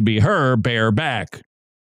 which should be her, bare back.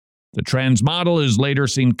 The trans model is later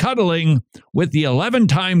seen cuddling with the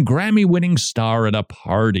 11-time Grammy-winning star at a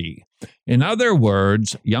party. In other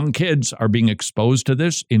words, young kids are being exposed to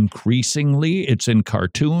this increasingly. It's in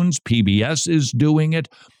cartoons. PBS is doing it.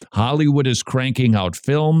 Hollywood is cranking out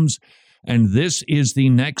films. And this is the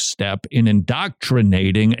next step in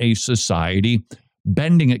indoctrinating a society,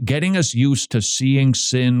 bending it, getting us used to seeing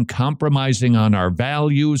sin, compromising on our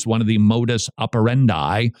values. One of the modus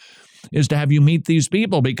operandi is to have you meet these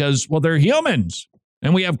people because, well, they're humans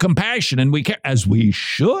and we have compassion and we care, as we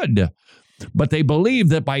should. But they believe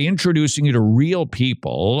that by introducing you to real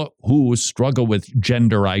people who struggle with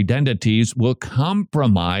gender identities will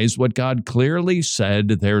compromise what God clearly said,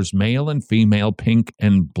 there's male and female, pink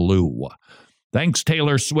and blue. Thanks,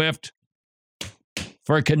 Taylor Swift,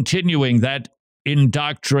 for continuing that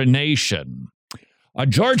indoctrination.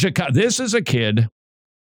 This is a kid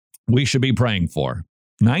we should be praying for.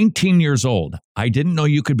 19 years old. I didn't know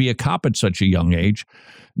you could be a cop at such a young age.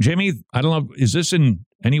 Jimmy, I don't know, is this in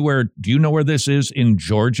anywhere, do you know where this is in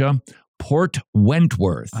Georgia? Port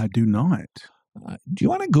Wentworth. I do not. Do you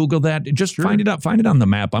want to Google that? Just find it out. Find it on the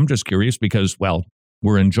map. I'm just curious because, well,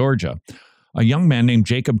 we're in Georgia. A young man named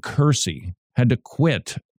Jacob Kersey had to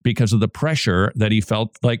quit because of the pressure that he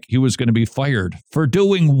felt like he was going to be fired. For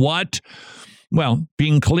doing what? Well,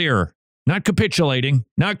 being clear. Not capitulating,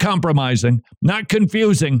 not compromising, not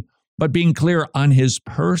confusing, but being clear on his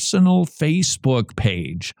personal Facebook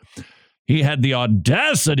page. He had the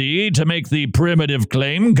audacity to make the primitive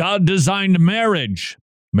claim God designed marriage.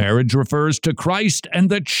 Marriage refers to Christ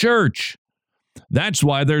and the church. That's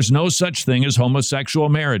why there's no such thing as homosexual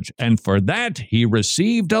marriage. And for that, he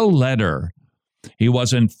received a letter. He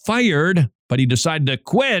wasn't fired, but he decided to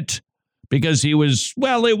quit because it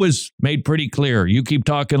was made pretty clear. You keep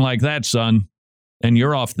talking like that, son, and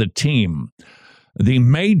you're off the team. The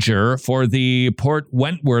major for the Port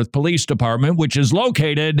Wentworth Police Department, which is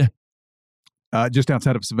located just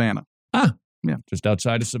outside of Savannah. Yeah, just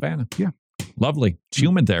outside of Savannah. Yeah. Lovely. It's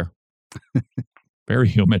humid there. Very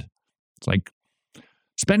humid. It's like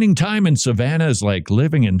spending time in Savannah is like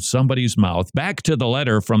living in somebody's mouth. Back to the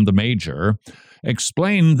letter from the major.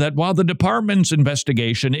 Explained that while the department's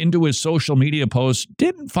investigation into his social media posts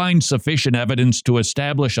didn't find sufficient evidence to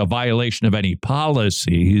establish a violation of any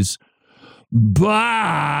policies,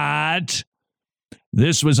 but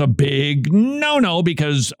this was a big no-no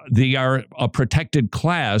because they are a protected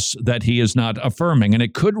class that he is not affirming, and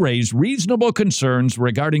it could raise reasonable concerns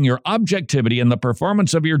regarding your objectivity and the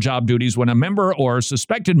performance of your job duties when a member or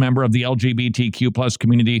suspected member of the LGBTQ plus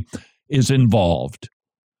community is involved.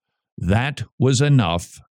 That was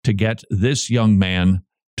enough to get this young man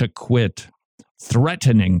to quit,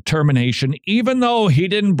 threatening termination, even though he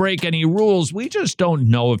didn't break any rules. We just don't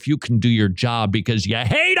know if you can do your job because you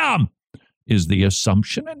hate him, is the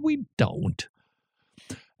assumption, and we don't.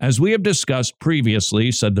 As we have discussed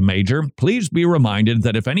previously, said the major, please be reminded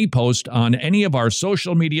that if any post on any of our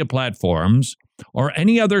social media platforms or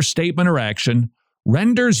any other statement or action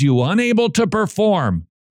renders you unable to perform,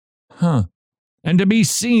 and to be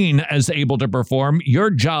seen as able to perform your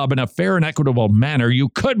job in a fair and equitable manner, you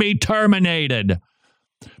could be terminated.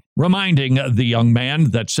 Reminding the young man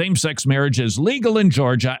that same-sex marriage is legal in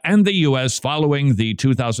Georgia and the U.S. following the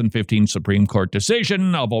 2015 Supreme Court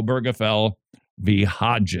decision of Obergefell v.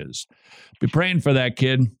 Hodges. Be praying for that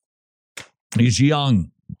kid. He's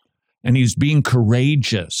young, and he's being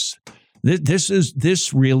courageous.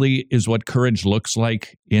 This really is what courage looks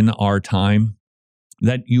like in our time,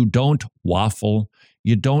 that you don't waffle,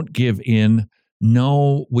 you don't give in.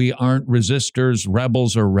 No, we aren't resistors,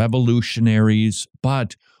 rebels, or revolutionaries,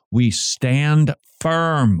 but we stand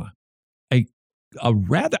firm. I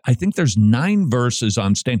think there's 9 verses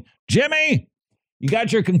on stand. Jimmy, you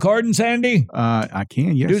got your concordance handy? I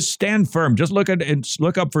can, yes. Just stand firm. Just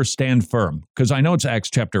look up for stand firm, because I know it's Acts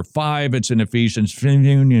chapter 5. It's in Ephesians.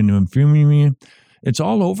 It's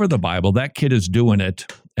all over the Bible. That kid is doing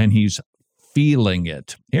it, and he's feeling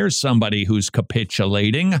it. Here's somebody who's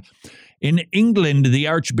capitulating. In England, the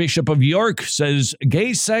Archbishop of York says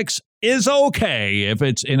gay sex is okay if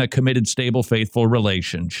it's in a committed, stable, faithful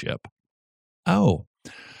relationship. Oh.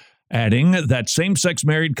 Adding that same-sex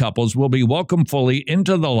married couples will be welcomed fully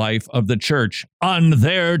into the life of the church on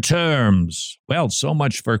their terms. Well, so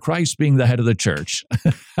much for Christ being the head of the church.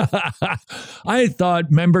 I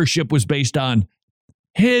thought membership was based on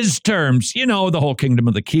his terms. You know, the whole kingdom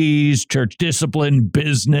of the keys, church discipline,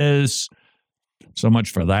 business. So much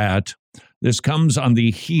for that. This comes on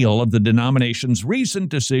the heel of the denomination's recent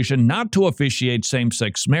decision not to officiate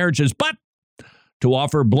same-sex marriages, but to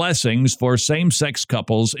offer blessings for same-sex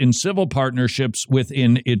couples in civil partnerships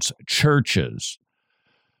within its churches.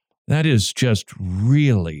 That is just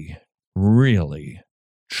really, really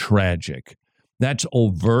tragic. That's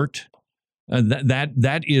overt.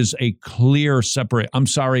 That is a clear separate. I'm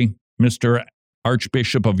sorry, Mr.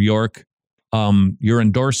 Archbishop of York. You're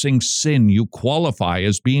endorsing sin. You qualify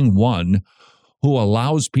as being one who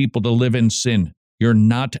allows people to live in sin. You're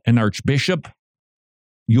not an archbishop.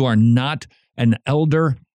 You are not an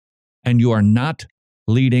elder, and you are not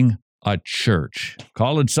leading a church.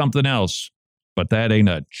 Call it something else, but that ain't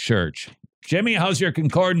a church. Jimmy, how's your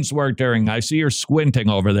concordance work during? I see you're squinting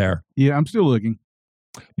over there. Yeah, I'm still looking.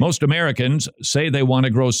 Most Americans say they want to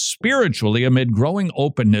grow spiritually amid growing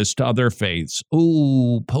openness to other faiths.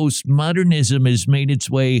 Ooh, postmodernism has made its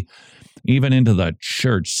way even into the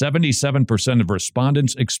church. 77% of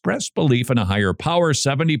respondents expressed belief in a higher power.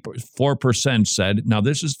 74% said, now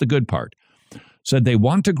this is the good part, said they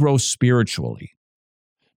want to grow spiritually.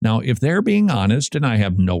 Now, if they're being honest, and I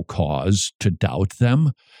have no cause to doubt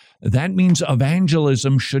them, that means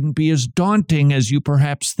evangelism shouldn't be as daunting as you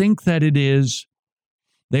perhaps think that it is.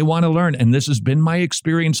 They want to learn, and this has been my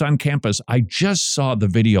experience on campus. I just saw the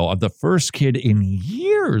video of the first kid in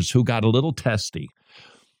years who got a little testy.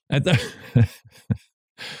 At the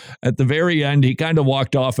very end, he kind of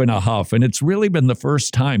walked off in a huff, and it's really been the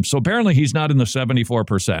first time. So apparently he's not in the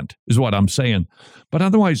 74%, is what I'm saying. But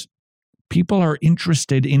otherwise, people are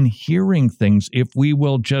interested in hearing things. If we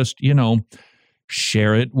will just,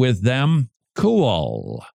 share it with them,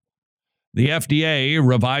 cool. The FDA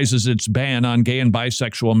revises its ban on gay and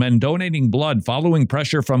bisexual men donating blood following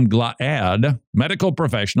pressure from GLAAD, medical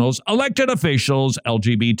professionals, elected officials,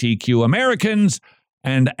 LGBTQ Americans,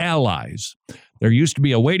 and allies. There used to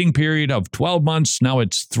be a waiting period of 12 months. Now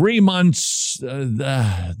it's 3 months.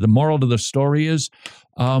 The moral to the story is,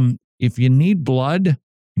 if you need blood,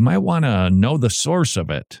 you might want to know the source of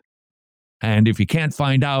it. And if you can't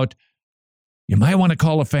find out, you might want to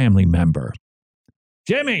call a family member.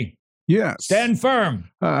 Jimmy. Yes. Stand firm.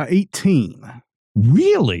 18.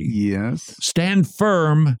 Really? Yes. Stand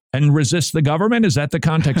firm and resist the government? Is that the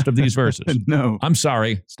context of these verses? No. I'm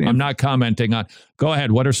sorry. I'm not commenting on. Go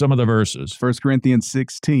ahead. What are some of the verses? 1 Corinthians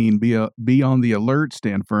 16, be on the alert,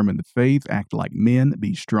 stand firm in the faith, act like men,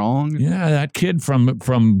 be strong. Yeah, that kid from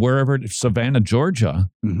wherever, Savannah, Georgia,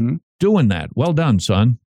 doing that. Well done,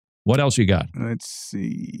 son. What else you got? Let's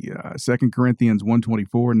see. 2 Corinthians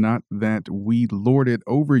 1:24, not that we lord it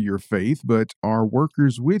over your faith, but are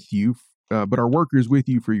workers with you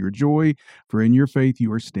for your joy, for in your faith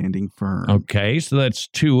you are standing firm. Okay, so that's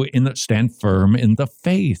 2 stand firm in the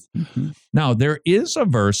faith. Now, there is a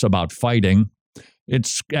verse about fighting.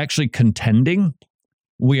 It's actually contending.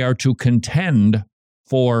 We are to contend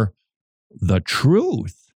for the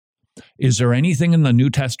truth. Is there anything in the New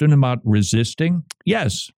Testament about resisting?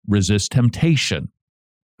 Yes, resist temptation.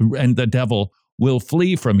 And the devil will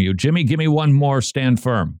flee from you. Jimmy, give me one more. Stand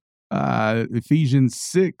firm. Ephesians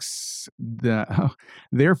 6,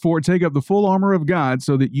 therefore take up the full armor of God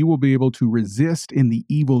so that you will be able to resist in the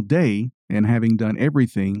evil day, and having done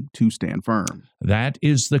everything, to stand firm. That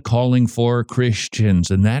is the calling for Christians,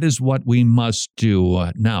 and that is what we must do.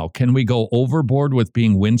 Now, can we go overboard with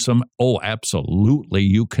being winsome? Oh, absolutely.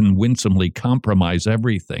 You can winsomely compromise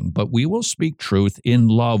everything, but we will speak truth in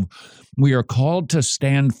love. We are called to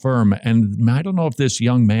stand firm, and I don't know if this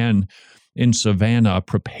young man in Savannah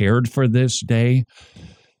prepared for this day,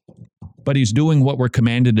 but he's doing what we're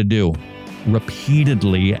commanded to do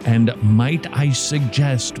repeatedly, and might I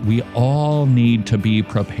suggest we all need to be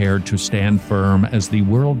prepared to stand firm as the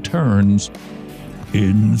world turns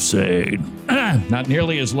insane. Not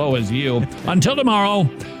nearly as low as you. Until tomorrow,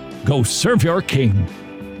 go serve your king.